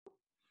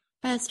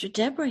Pastor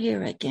Deborah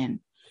here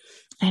again,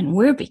 and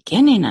we're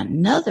beginning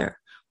another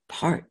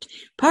part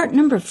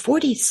number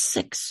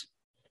 46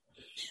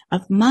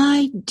 of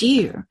my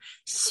dear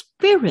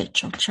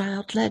spiritual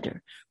child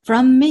letter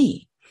from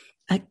me,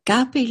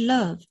 Agape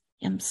Love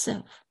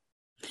himself.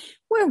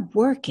 We're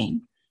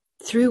working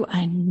through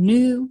a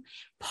new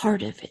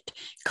part of it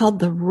called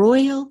the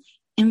Royal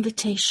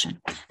Invitation.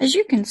 As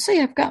you can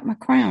see, I've got my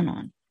crown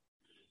on.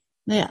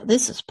 Yeah,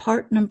 this is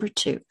part number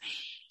 2.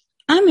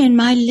 I'm in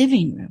my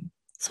living room.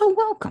 So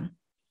welcome.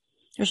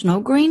 There's no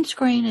green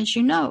screen, as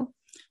you know.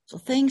 So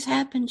things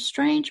happen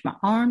strange. My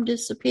arm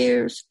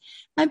disappears.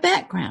 My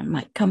background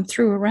might come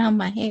through around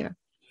my hair.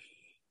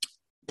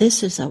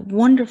 This is a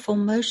wonderful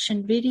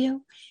motion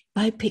video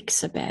by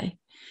Pixabay.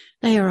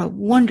 They are a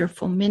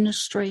wonderful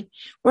ministry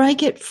where I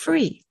get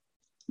free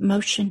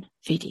motion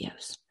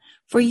videos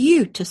for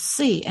you to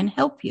see and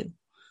help you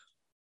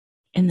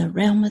in the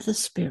realm of the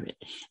Spirit.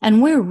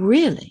 And we're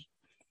really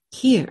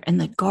here in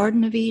the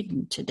Garden of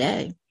Eden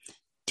today,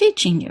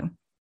 teaching you.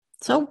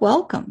 So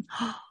welcome.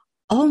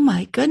 Oh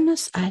my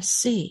goodness, I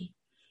see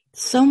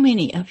so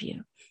many of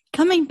you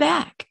coming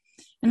back.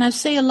 And I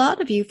see a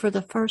lot of you for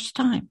the first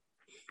time.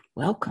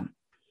 Welcome.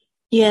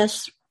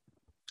 Yes,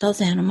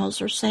 those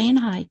animals are saying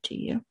hi to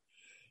you.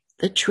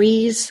 The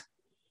trees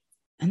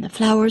and the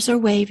flowers are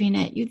waving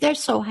at you. They're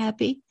so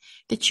happy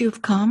that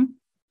you've come.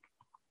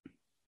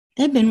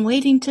 They've been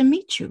waiting to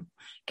meet you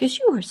because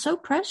you are so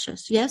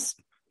precious. Yes,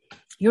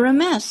 you're a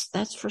mess,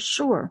 that's for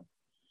sure.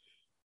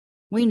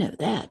 We know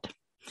that.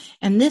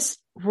 And this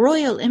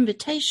royal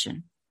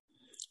invitation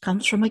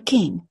comes from a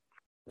king,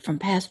 from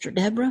Pastor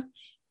Deborah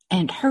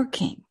and her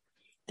king,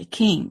 the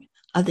king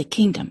of the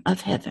kingdom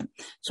of heaven.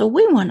 So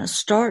we want to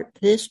start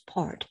this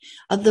part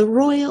of the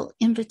royal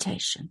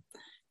invitation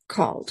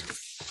called,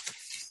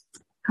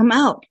 come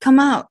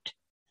out,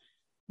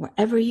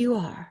 wherever you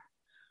are.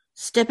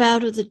 Step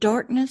out of the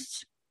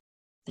darkness,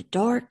 the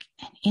dark,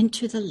 and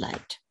into the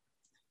light.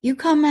 You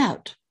come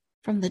out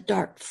from the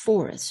dark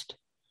forest,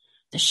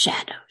 the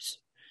shadows,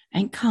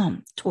 and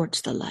come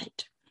towards the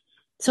light.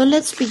 So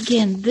let's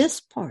begin this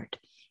part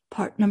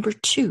number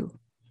 2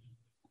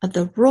 of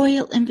the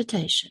royal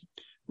invitation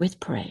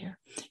with prayer.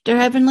 Dear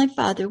Heavenly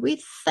Father,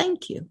 we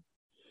thank you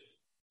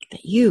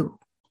that you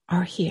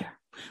are here.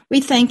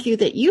 We thank you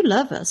that you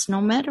love us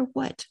no matter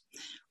what.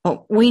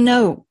 Oh, we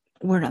know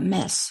we're a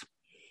mess,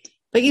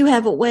 but you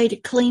have a way to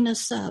clean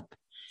us up,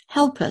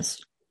 help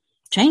us,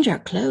 change our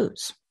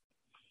clothes,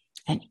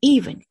 and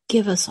even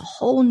give us a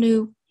whole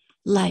new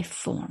life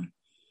form,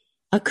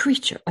 a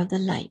creature of the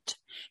light,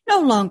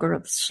 no longer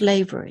of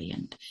slavery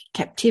and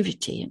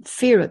captivity and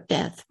fear of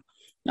death,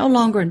 no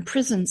longer in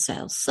prison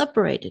cells,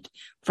 separated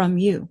from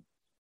you,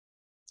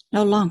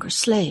 no longer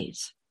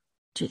slaves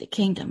to the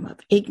kingdom of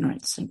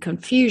ignorance and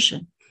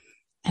confusion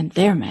and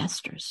their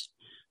masters.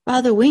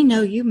 Father, we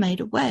know you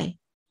made a way.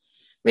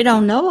 We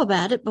don't know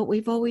about it, but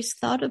we've always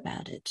thought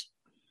about it.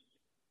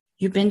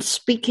 You've been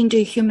speaking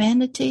to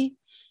humanity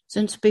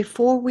since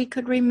before we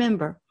could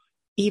remember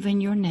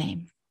even your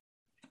name.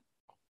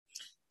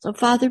 So,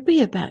 Father, be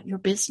about your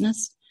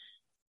business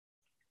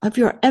of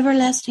your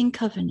everlasting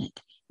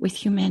covenant with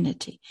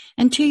humanity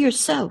and to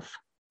yourself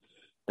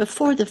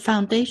before the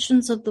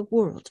foundations of the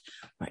world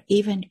were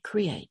even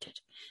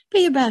created.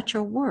 Be about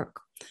your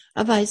work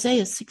of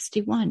Isaiah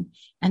 61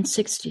 and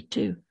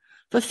 62.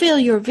 Fulfill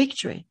your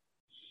victory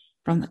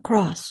from the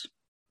cross.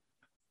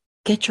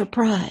 Get your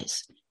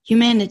prize,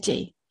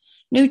 humanity,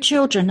 new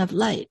children of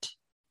light,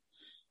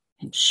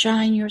 and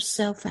shine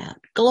yourself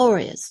out,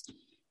 glorious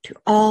to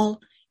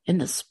all in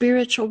the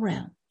spiritual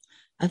realm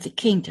of the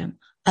kingdom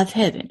of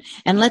heaven.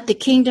 And let the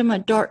kingdom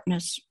of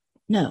darkness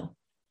know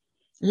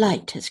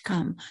light has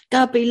come.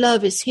 Agape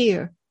love is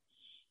here,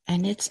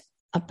 and it's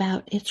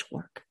about its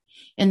work.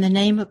 In the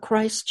name of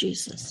Christ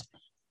Jesus,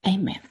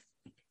 amen.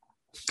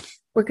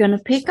 We're going to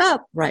pick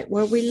up right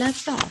where we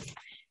left off.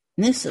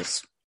 And this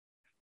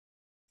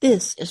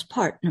is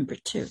part number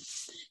 2.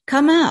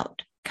 Come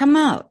out,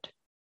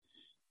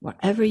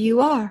 wherever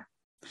you are.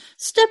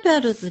 Step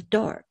out of the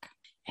dark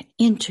and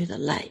into the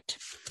light.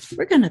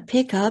 We're going to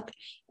pick up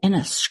in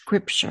a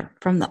scripture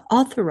from the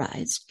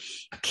authorized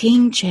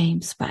King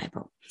James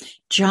Bible,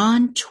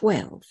 John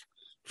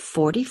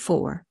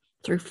 12:44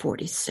 through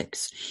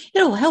 46.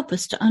 It'll help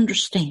us to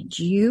understand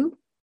you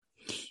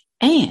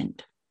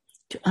and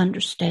to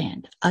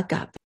understand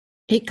agape.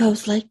 It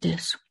goes like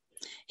this.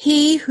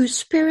 He who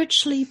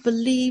spiritually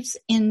believes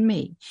in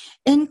me,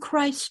 in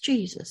Christ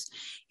Jesus,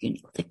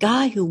 the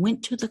guy who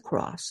went to the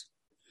cross,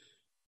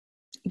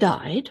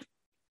 died,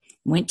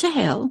 went to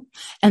hell,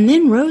 and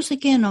then rose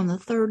again on the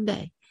 3rd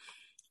day.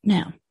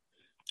 Now,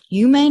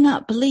 you may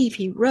not believe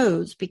he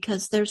rose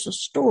because there's a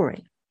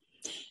story.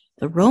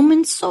 The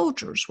Roman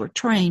soldiers were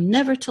trained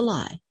never to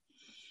lie.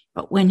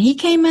 But when he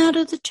came out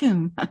of the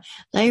tomb,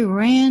 they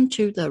ran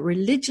to the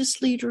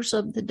religious leaders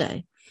of the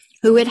day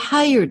who had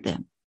hired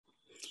them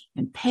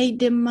and paid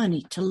them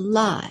money to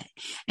lie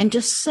and to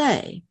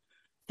say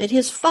that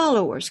his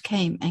followers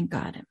came and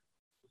got him.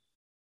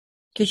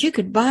 Because you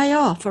could buy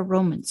off a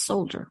Roman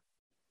soldier.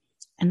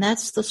 And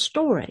that's the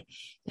story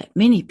that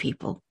many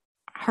people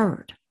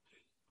heard.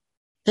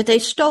 That they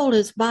stole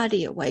his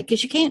body away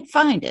because you can't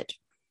find it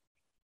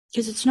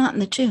because it's not in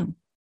the tomb.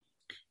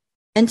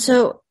 And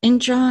so in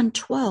John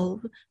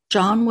 12,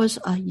 John was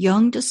a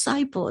young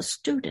disciple, a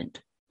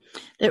student,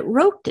 that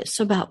wrote this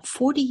about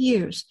 40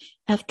 years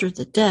after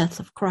the death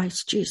of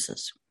Christ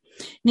Jesus.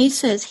 And he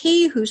says,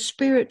 he who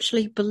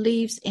spiritually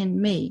believes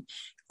in me,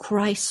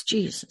 Christ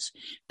Jesus,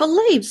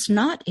 believes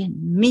not in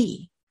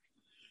me,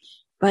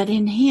 but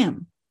in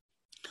him,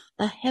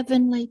 the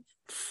heavenly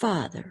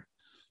Father,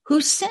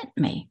 who sent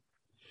me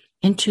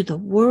into the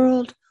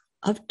world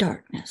of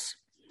darkness.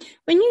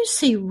 When you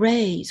see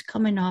rays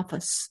coming off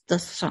of the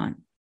sun,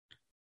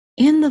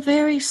 in the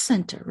very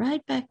center,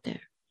 right back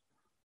there,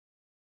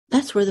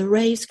 that's where the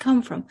rays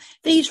come from.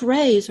 These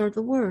rays are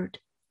the word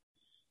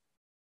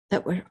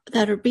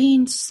that are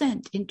being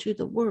sent into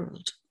the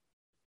world.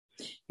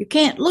 You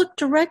can't look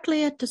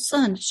directly at the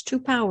sun. It's too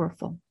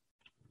powerful.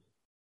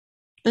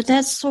 But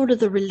that's sort of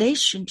the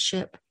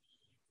relationship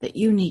that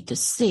you need to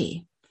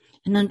see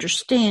and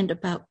understand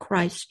about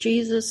Christ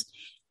Jesus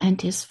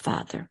and his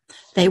Father.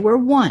 They were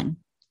one.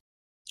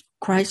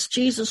 Christ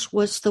Jesus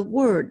was the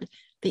word,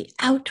 the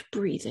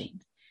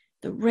outbreathing,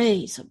 the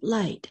rays of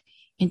light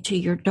into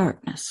your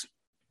darkness.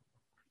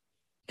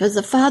 Because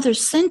the Father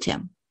sent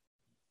him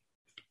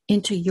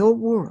into your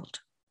world.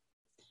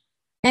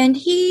 And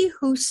he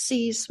who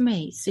sees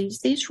me,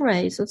 sees these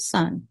rays of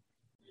sun,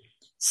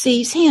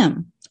 sees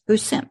him who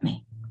sent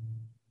me.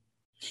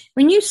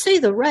 When you see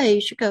the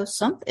rays, you go,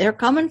 they're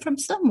coming from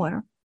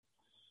somewhere.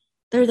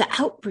 They're the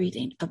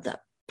outbreathing of the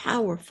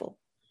powerful,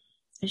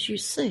 as you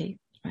see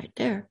right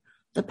there,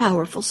 the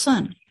powerful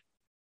sun.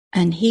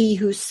 And he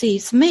who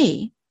sees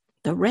me,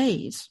 the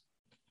rays,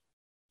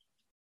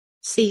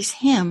 sees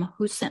him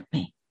who sent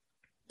me.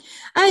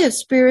 I have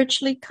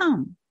spiritually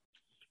come,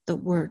 the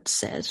word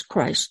says,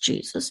 Christ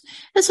Jesus,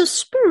 as a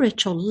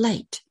spiritual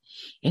light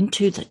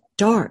into the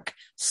dark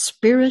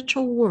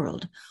spiritual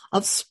world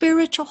of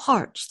spiritual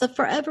hearts, the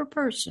forever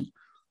person,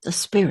 the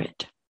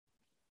spirit,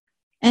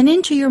 and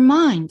into your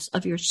minds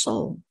of your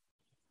soul.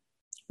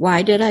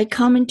 Why did I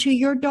come into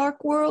your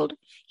dark world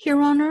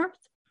here on earth?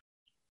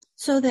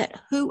 So that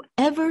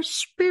whoever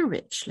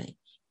spiritually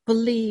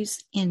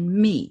believes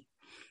in me,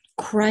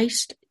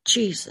 Christ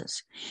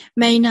Jesus,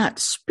 may not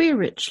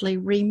spiritually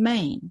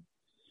remain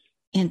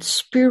in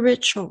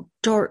spiritual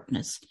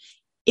darkness,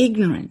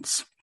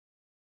 ignorance,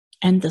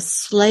 and the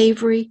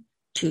slavery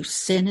to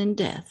sin and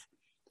death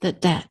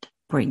that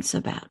brings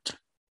about.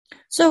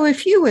 So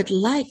if you would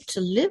like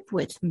to live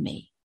with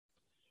me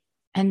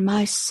and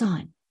my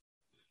Son,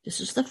 this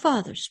is the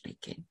Father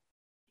speaking,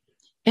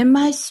 in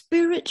my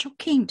spiritual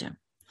kingdom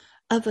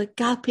of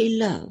agape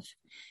love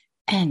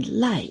and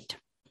light,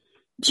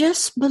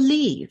 just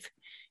believe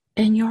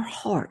in your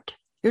heart,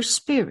 your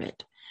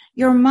spirit,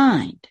 your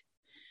mind,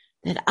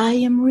 that I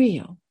am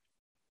real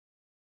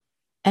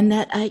and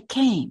that I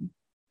came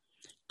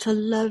to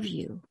love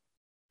you,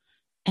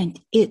 and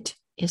it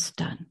is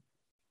done.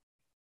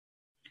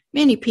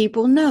 Many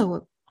people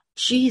know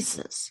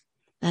Jesus.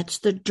 That's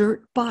the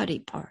dirt body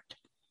part.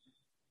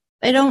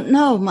 They don't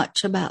know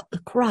much about the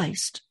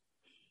Christ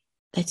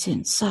that's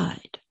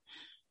inside.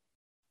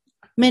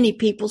 Many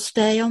people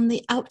stay on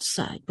the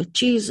outside with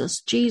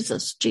Jesus,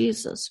 Jesus,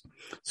 Jesus,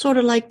 sort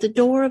of like the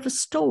door of a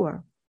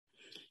store,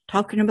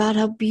 talking about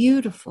how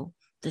beautiful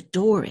the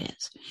door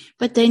is.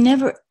 But they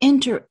never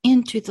enter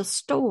into the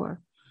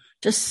store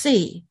to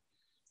see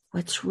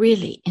what's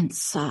really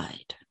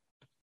inside.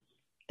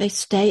 They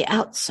stay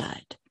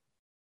outside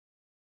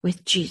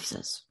with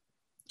Jesus.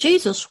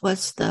 Jesus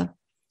was the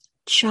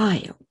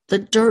child, the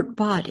dirt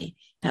body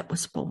that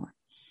was born.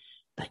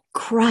 But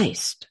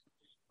Christ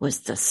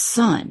was the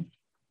Son,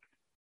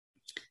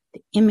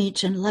 the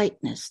image and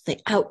likeness, the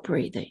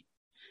outbreathing,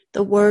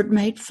 the Word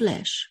made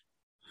flesh.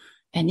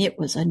 And it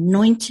was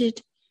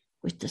anointed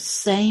with the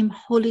same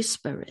Holy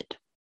Spirit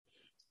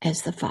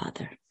as the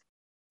Father.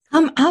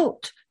 Come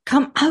out,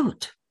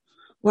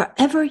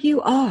 wherever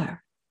you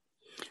are.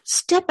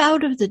 Step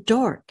out of the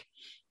dark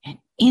and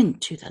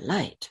into the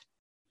light.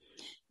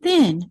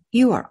 Then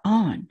you are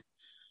on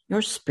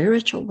your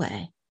spiritual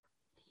way.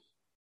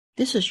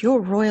 This is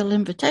your royal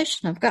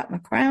invitation. I've got my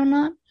crown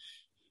on,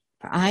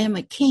 for I am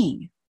a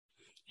king,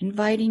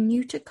 inviting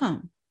you to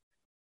come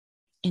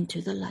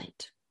into the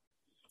light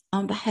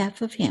on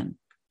behalf of him.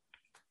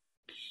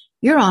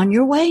 You're on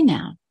your way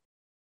now,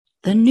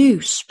 the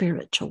new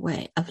spiritual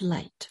way of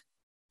light,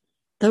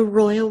 the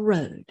royal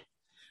road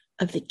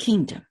of the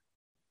kingdom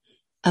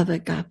of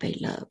agape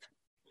love.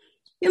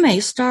 You may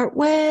start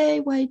way,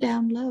 way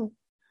down low,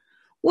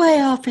 way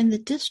off in the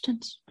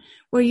distance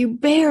where you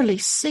barely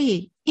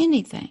see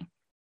anything.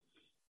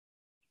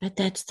 But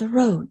that's the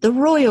road, the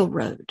royal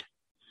road,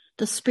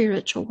 the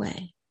spiritual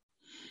way.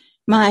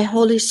 My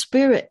Holy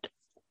Spirit,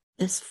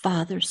 this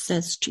Father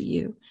says to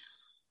you,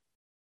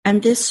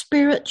 and this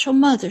spiritual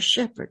mother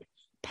shepherd,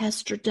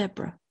 Pastor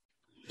Deborah,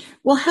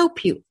 will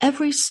help you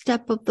every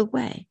step of the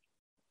way.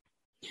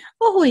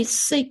 Always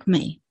seek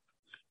me,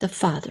 the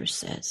Father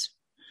says.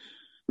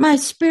 my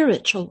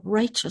spiritual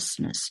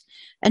righteousness,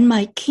 and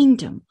my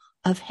kingdom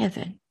of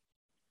heaven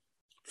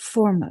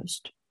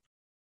foremost.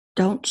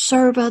 Don't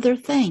serve other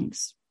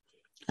things,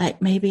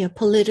 like maybe a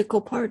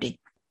political party,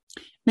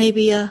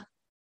 maybe a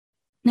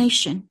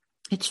nation,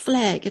 its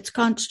flag, its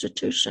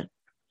constitution.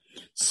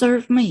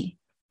 Serve me,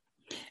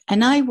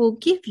 and I will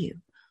give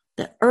you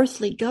the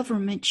earthly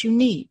government you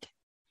need.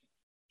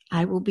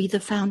 I will be the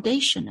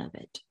foundation of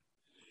it.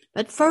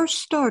 But first,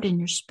 start in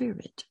your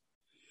spirit.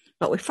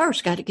 But we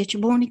first got to get you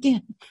born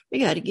again. We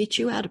got to get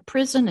you out of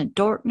prison and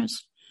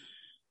darkness.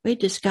 We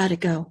just got to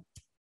go.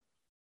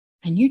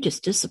 And you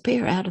just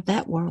disappear out of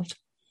that world.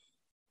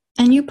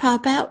 And you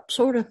pop out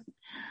sort of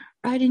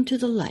right into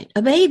the light.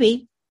 A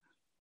baby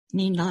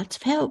needs lots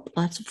of help,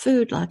 lots of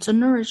food, lots of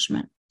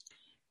nourishment.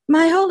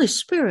 My Holy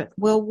Spirit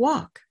will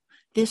walk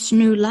this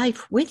new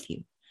life with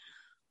you,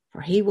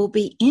 for he will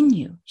be in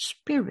you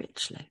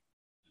spiritually.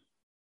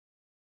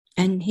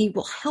 And he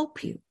will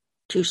help you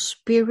to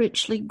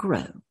spiritually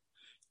grow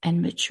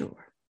and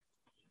mature.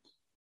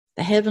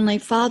 The Heavenly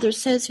Father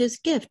says his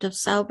gift of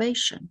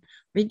salvation,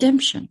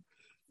 redemption,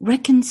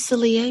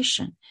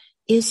 reconciliation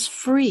is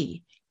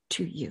free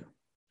to you.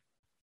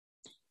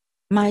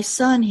 My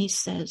son, he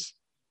says,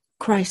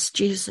 Christ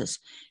Jesus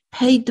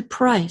paid the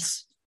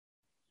price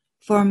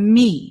for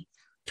me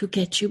to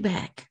get you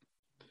back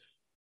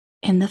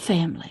in the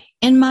family,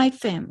 in my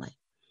family,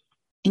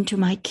 into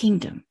my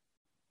kingdom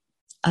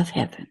of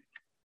heaven.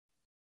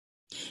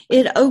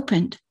 It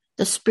opened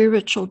the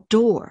spiritual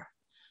door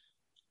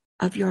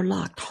of your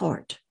locked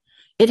heart.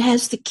 It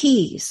has the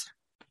keys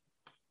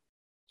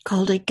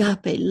called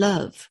agape,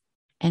 love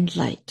and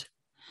light.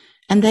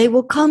 And they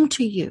will come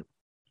to you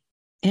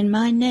in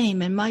my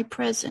name, in my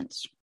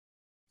presence.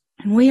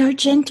 And we are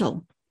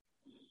gentle,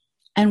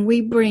 and we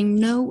bring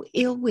no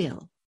ill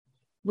will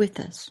with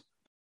us.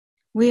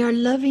 We are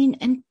loving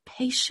and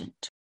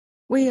patient.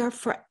 We are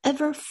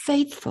forever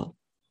faithful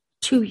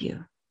to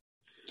you.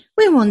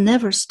 We will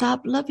never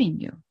stop loving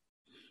you,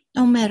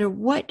 no matter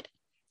what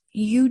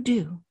you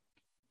do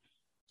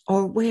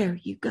or where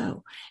you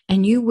go.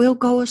 And you will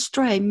go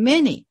astray.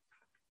 Many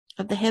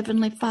of the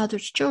Heavenly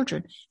Father's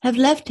children have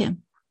left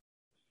him.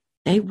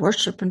 They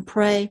worship and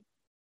pray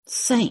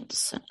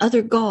saints and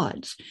other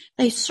gods.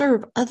 They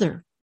serve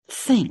other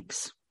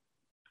things.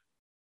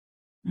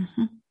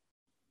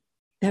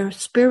 They're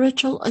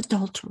spiritual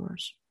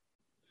adulterers.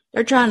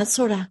 They're trying to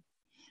sort of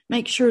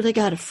make sure they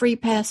got a free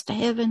pass to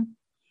heaven.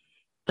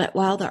 But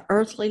while they're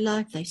earthly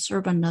life, they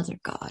serve another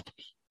God,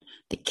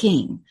 the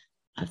king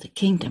of the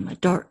kingdom of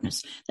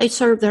darkness. They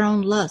serve their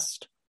own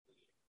lust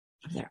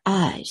of their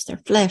eyes,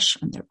 their flesh,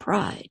 and their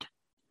pride.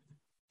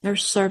 They're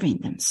serving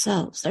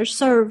themselves. They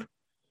serve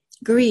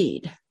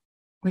greed,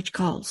 which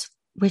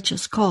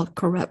is called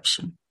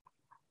corruption.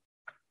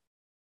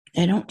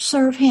 They don't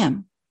serve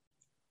him.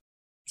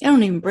 They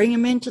don't even bring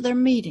him into their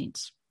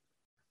meetings,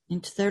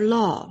 into their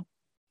law.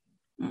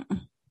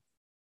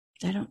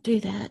 They don't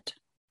do that.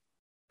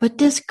 But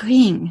this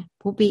king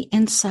will be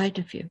inside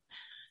of you,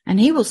 and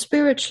he will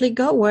spiritually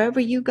go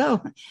wherever you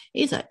go.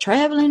 He's a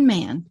traveling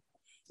man.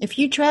 If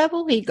you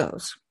travel, he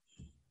goes.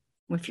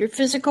 If your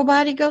physical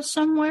body goes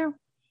somewhere,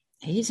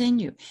 he's in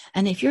you.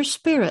 And if your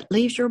spirit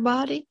leaves your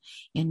body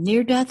in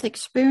near-death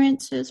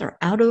experiences or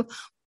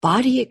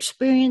out-of-body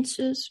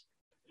experiences,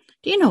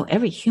 do you know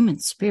every human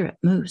spirit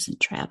moves and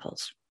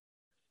travels?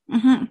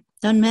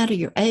 Doesn't matter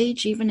your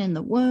age, even in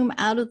the womb,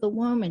 out of the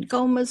womb, in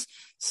comas,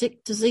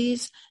 sick,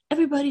 disease,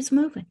 everybody's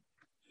moving.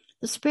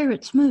 The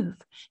spirits move.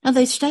 Now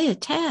they stay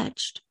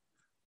attached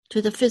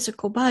to the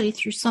physical body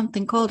through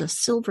something called a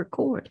silver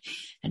cord.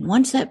 And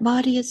once that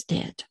body is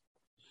dead,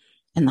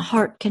 and the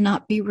heart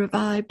cannot be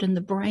revived and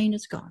the brain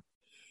is gone,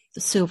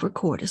 the silver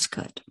cord is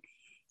cut.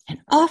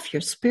 And off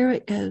your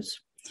spirit goes,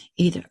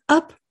 either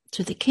up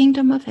to the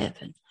kingdom of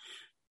heaven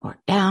or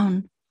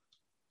down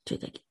to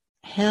the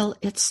hell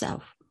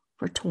itself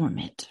for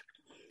torment.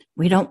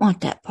 We don't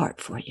want that part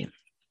for you.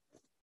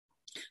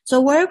 So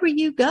wherever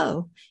you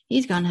go,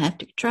 he's going to have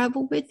to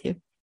travel with you.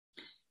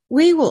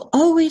 We will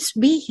always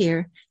be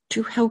here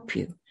to help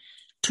you,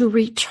 to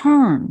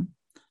return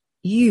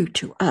you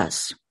to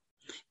us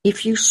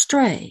if you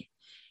stray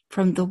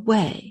from the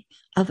way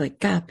of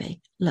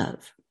agape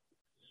love.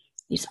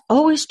 He's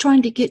always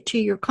trying to get to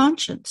your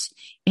conscience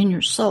in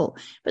your soul.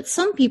 But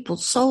some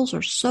people's souls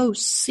are so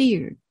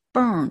seared,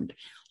 burned,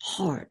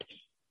 hard.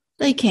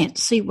 They can't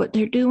see what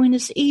they're doing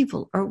is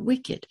evil or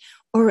wicked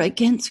or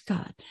against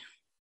God.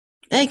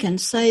 They can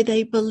say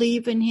they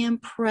believe in him,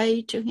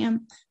 pray to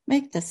him,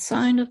 make the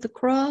sign of the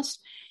cross,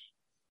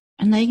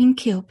 and they can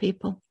kill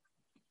people.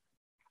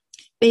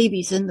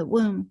 Babies in the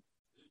womb,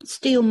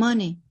 steal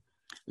money,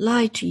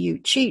 lie to you,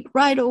 cheat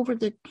right over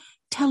the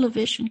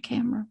television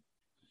camera,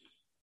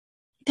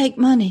 take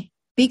money,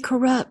 be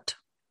corrupt,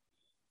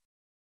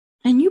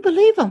 and you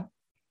believe them.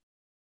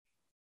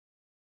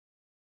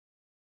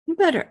 You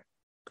better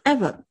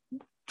have a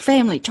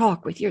family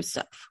talk with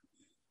yourself,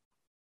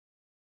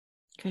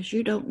 because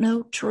you don't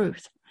know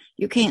truth.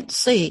 You can't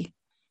see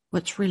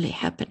what's really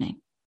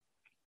happening.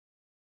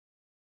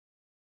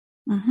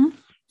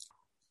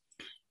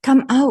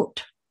 Come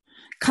out.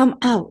 Come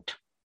out.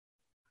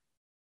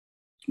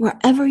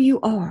 Wherever you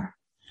are,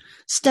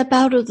 step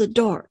out of the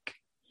dark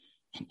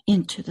and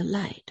into the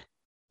light.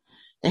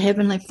 The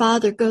Heavenly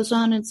Father goes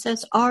on and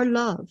says, our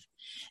love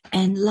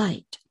and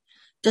light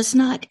does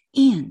not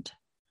end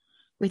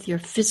with your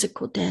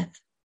physical death.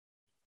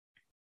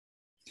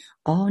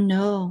 Oh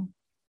no.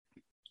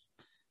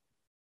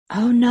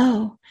 Oh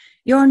no.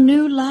 Your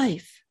new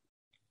life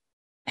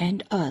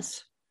and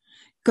us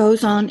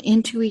goes on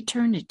into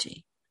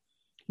eternity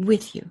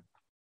with you.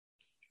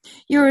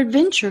 Your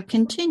adventure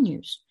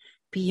continues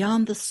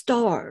beyond the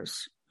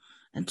stars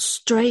and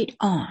straight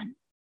on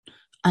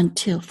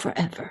until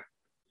forever.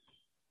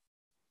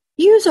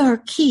 Use our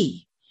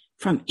key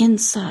from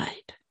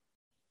inside.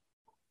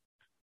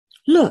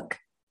 Look,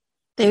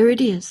 there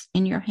it is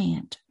in your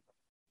hand.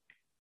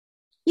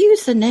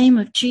 Use the name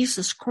of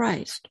Jesus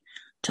Christ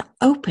to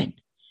open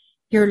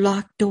your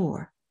locked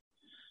door,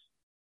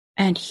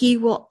 and he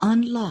will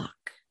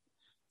unlock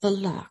the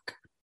lock.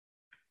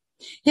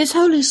 His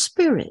Holy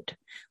Spirit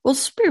will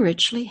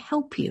spiritually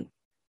help you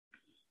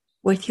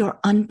with your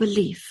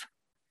unbelief,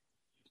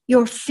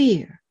 your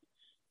fear,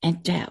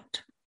 and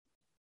doubt.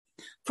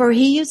 For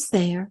he is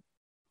there.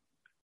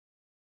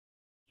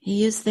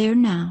 He is there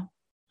now,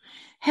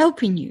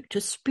 helping you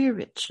to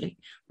spiritually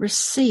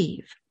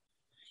receive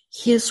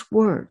his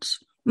words,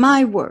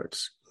 my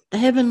words, the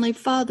Heavenly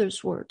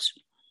Father's words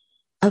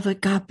of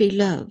agape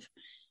love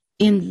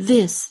in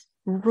this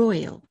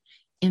royal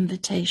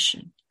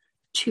invitation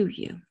to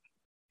you.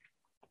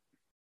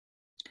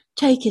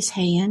 Take his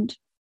hand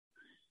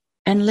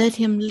and let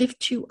him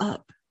lift you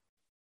up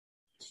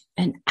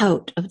and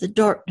out of the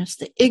darkness,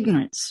 the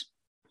ignorance,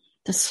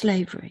 the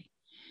slavery,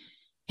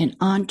 and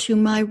onto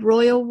my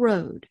royal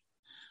road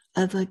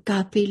of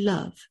agape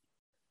love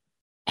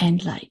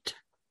and light.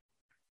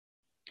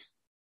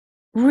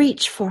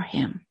 Reach for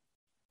him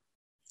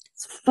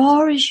as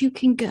far as you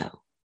can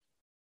go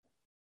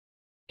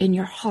in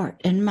your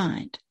heart and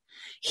mind.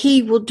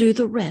 He will do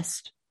the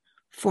rest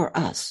for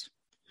us.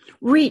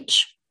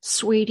 Reach,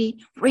 sweetie,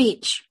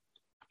 reach.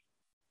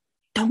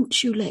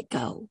 Don't you let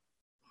go.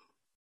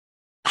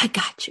 I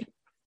got you.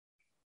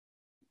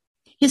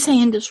 His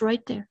hand is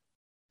right there.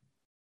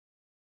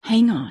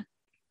 Hang on.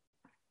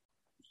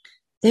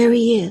 There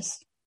he is.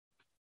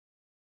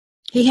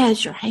 He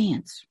has your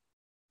hands.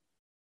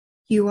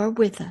 You are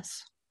with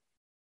us.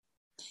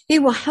 He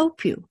will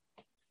help you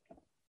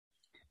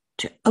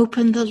to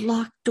open the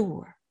locked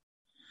door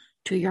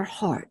to your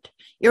heart,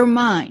 your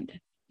mind,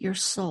 your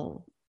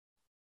soul,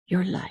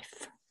 your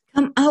life.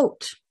 Come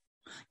out.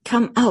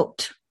 Come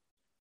out.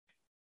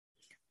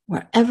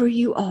 Wherever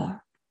you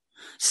are,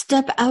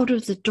 step out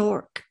of the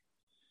dark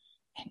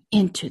and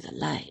into the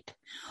light.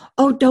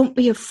 Oh, don't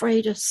be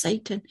afraid of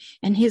Satan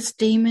and his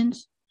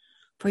demons,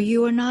 for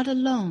you are not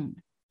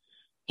alone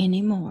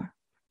anymore.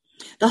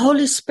 The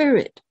Holy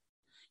Spirit,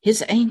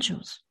 his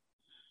angels,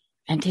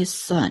 and his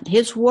Son,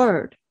 his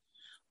word,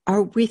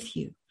 are with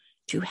you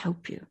to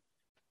help you.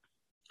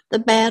 The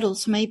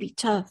battles may be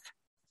tough,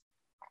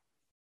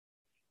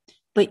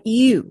 but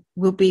you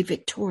will be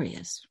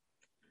victorious.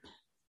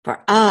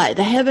 For I,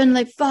 the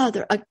Heavenly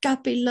Father,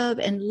 agape love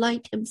and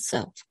light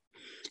himself,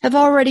 have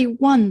already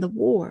won the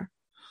war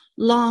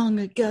long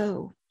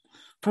ago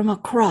from a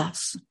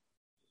cross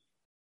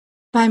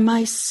by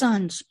my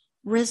Son's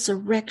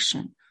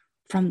resurrection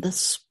from the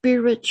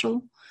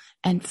spiritual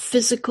and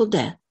physical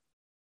death.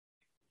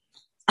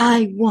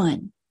 I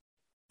won,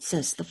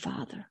 says the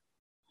Father.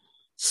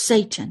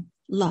 Satan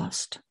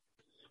lost.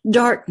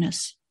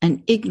 Darkness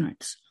and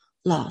ignorance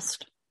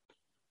lost.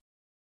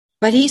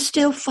 But he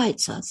still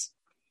fights us.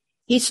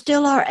 He's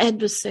still our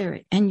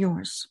adversary and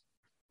yours.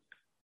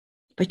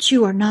 But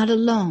you are not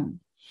alone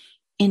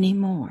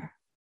anymore.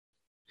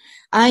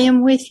 I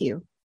am with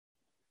you.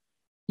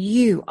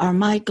 You are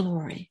my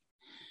glory.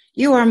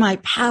 You are my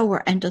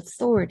power and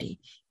authority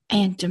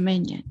and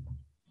dominion.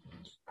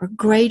 For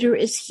greater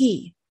is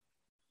he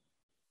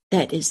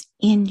that is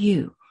in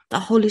you, the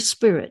Holy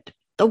Spirit,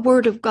 the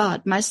Word of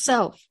God,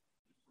 myself,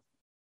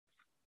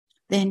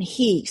 than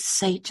he,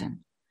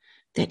 Satan,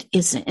 that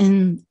is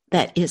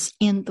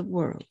in the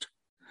world.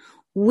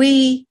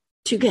 We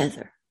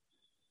together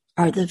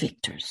are the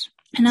victors.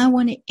 And I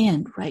want to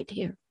end right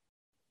here.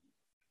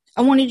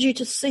 I wanted you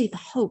to see the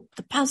hope,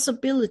 the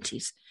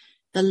possibilities,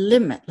 the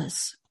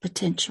limitless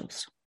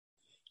potentials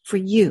for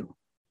you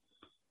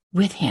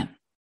with him.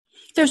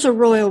 There's a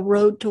royal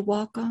road to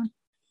walk on.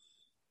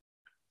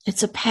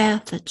 It's a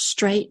path that's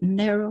straight and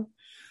narrow,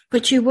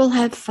 but you will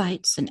have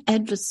fights and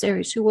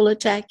adversaries who will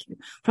attack you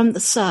from the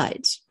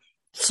sides,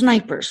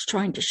 snipers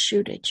trying to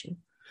shoot at you,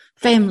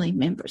 family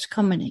members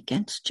coming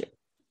against you.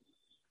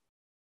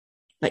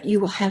 But you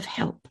will have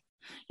help.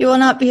 You will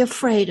not be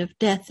afraid of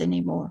death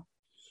anymore,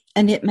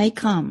 and it may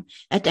come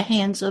at the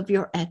hands of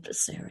your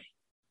adversary,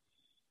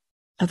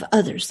 of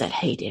others that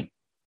hate him.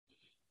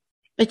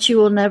 But you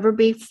will never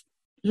be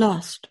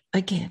lost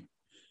again.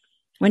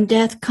 When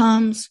death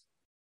comes,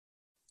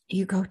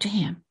 you go to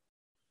him.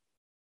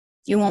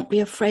 You won't be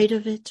afraid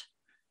of it.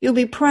 You'll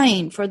be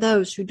praying for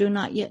those who do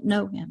not yet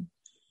know him.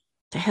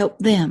 to help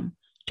them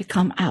to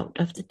come out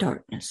of the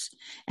darkness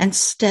and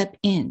step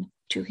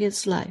into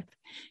his life.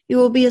 You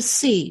will be a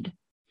seed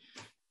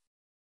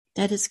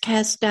that is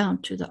cast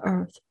down to the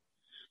earth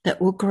that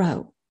will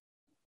grow.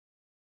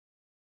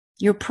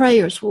 Your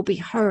prayers will be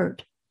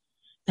heard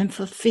and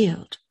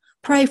fulfilled.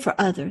 Pray for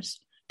others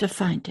to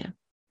find him.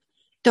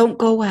 Don't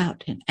go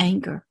out in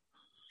anger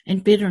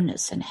and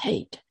bitterness and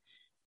hate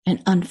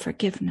and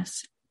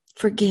unforgiveness.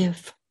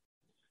 Forgive.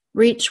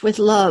 Reach with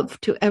love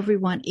to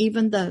everyone,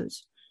 even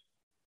those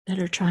that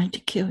are trying to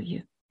kill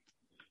you.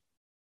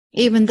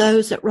 Even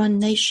those that run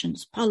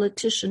nations,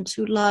 politicians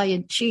who lie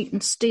and cheat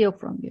and steal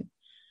from you.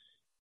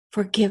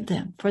 Forgive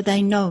them, for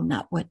they know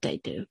not what they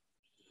do.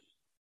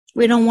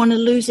 We don't want to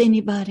lose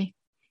anybody,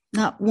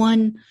 not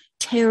one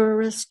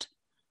terrorist,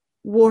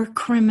 war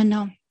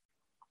criminal,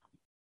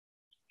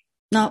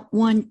 not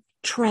one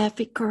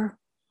trafficker,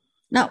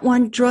 not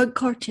one drug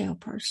cartel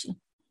person.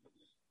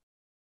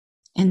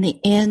 In the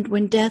end,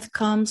 when death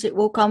comes, it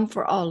will come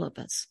for all of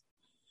us.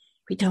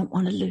 We don't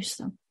want to lose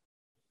them.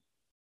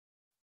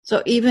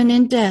 So even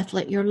in death,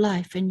 let your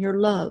life and your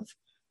love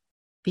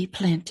be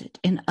planted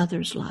in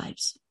others'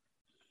 lives.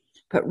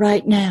 But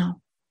right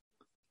now,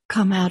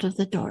 come out of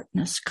the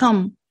darkness.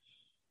 Come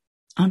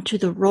onto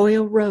the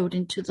royal road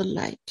into the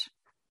light.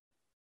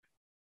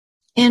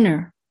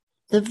 Enter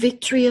the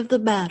victory of the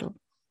battle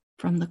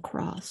from the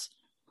cross.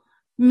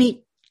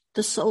 Meet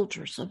the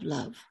soldiers of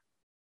love.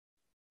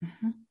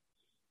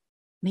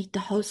 Meet the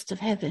hosts of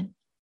heaven.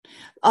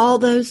 All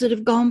those that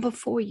have gone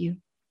before you,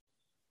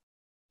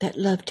 that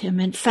loved him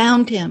and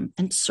found him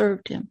and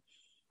served him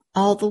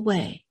all the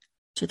way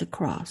to the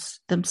cross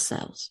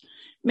themselves.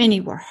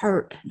 Many were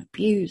hurt and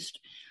abused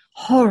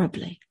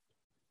horribly,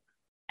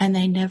 and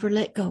they never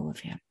let go of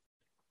him.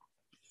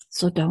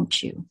 So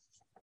don't you.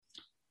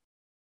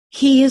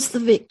 He is the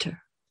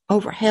victor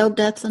over hell,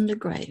 death, and the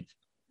grave.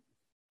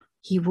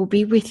 He will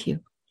be with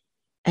you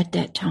at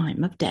that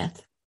time of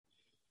death.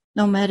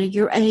 No matter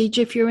your age,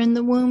 if you're in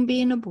the womb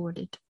being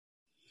aborted,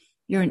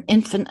 you're an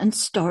infant and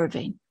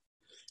starving.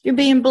 You're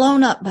being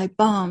blown up by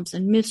bombs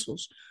and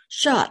missiles,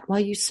 shot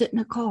while you sit in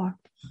a car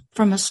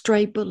from a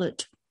stray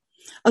bullet,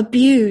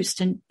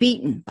 abused and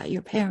beaten by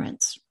your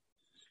parents,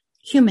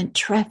 human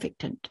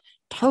trafficked and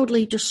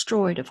totally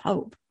destroyed of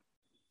hope,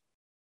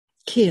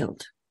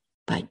 killed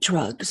by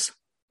drugs,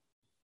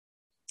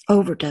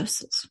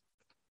 overdoses.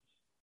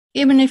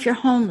 Even if you're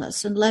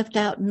homeless and left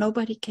out and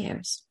nobody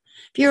cares,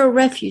 if you're a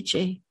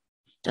refugee,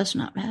 does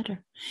not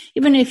matter.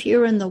 Even if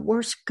you're in the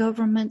worst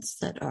governments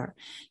that are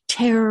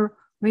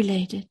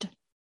terror-related,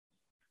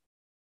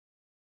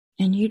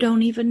 and you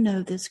don't even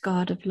know this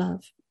God of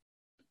love,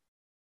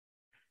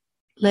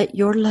 let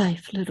your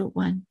life, little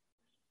one,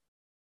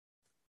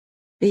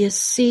 be a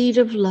seed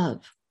of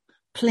love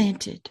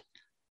planted,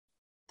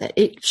 that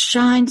it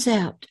shines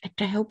out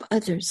to help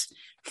others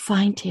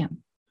find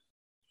him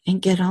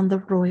and get on the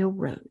royal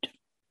road.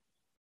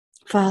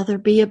 Father,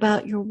 be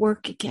about your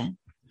work again.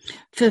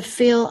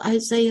 Fulfill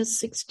Isaiah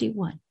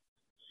 61.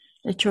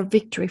 Let your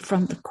victory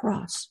from the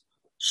cross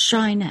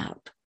shine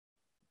out,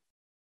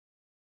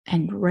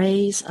 and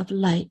rays of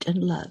light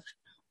and love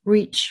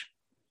reach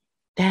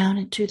down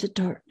into the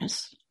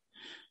darkness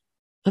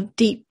of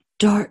deep,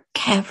 dark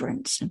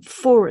caverns and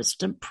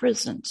forests and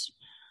prisons,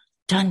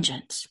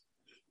 dungeons.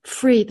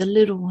 Free the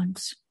little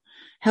ones.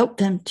 Help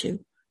them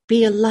to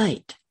be a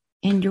light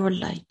in your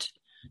light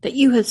that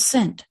you have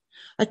sent,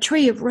 a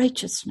tree of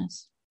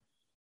righteousness,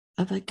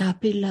 of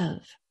agape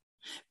love,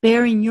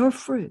 bearing your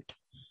fruit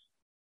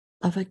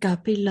of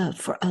agape love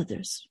for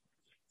others,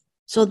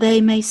 so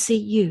they may see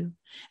you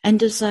and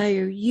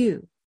desire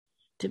you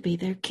to be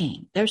their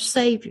king, their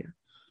savior,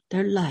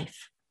 their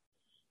life,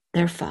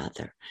 their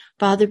father.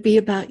 Father, be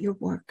about your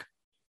work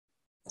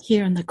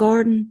here in the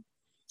garden,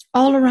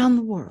 all around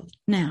the world,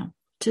 now,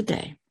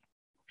 today.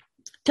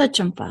 Touch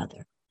them,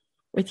 Father,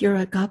 with your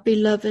agape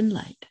love and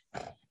light.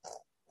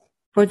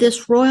 For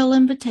this royal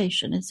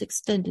invitation is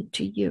extended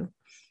to you,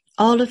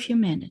 all of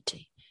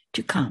humanity,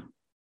 to come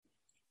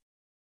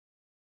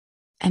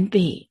and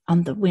be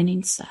on the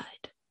winning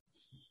side.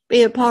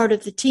 Be a part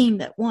of the team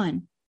that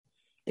won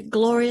the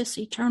glorious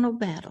eternal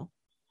battle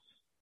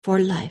for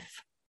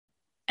life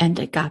and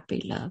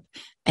agape love.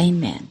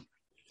 Amen.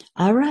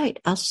 All right,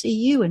 I'll see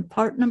you in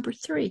part number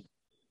 3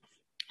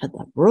 of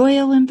the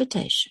royal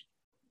invitation.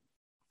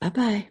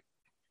 Bye-bye.